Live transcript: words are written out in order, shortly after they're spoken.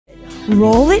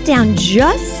Roll it down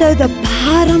just so the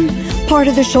bottom part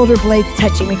of the shoulder blade's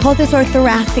touching. We call this our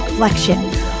thoracic flexion.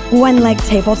 One leg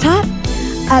tabletop,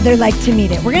 other leg to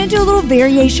meet it. We're gonna do a little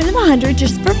variation of the 100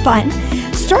 just for fun.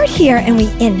 Start here and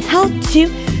we inhale, 2,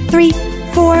 3,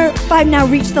 4, 5. Now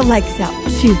reach the legs out,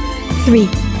 2, 3,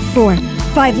 4,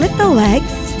 5. Lift the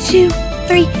legs, 2,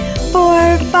 3,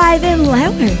 4, 5, and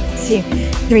lower, 2,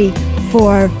 3,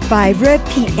 4, 5.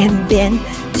 Repeat and bend,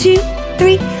 2,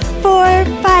 3, 4,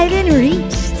 5, and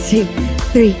reach, 2,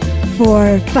 3,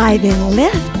 4, 5, and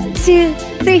lift, 2,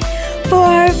 3,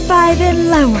 4, 5, and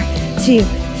lower, 2,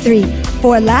 3,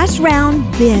 4. Last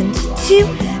round, bend, 2,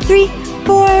 3,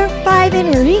 4, 5,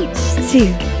 and reach,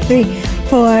 2, 3,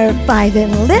 4, 5,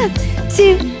 and lift,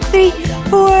 2, 3,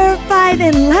 4, 5,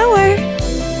 and lower.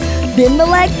 Bend the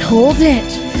legs, hold it.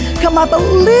 Come up a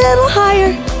little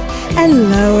higher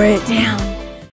and lower it down.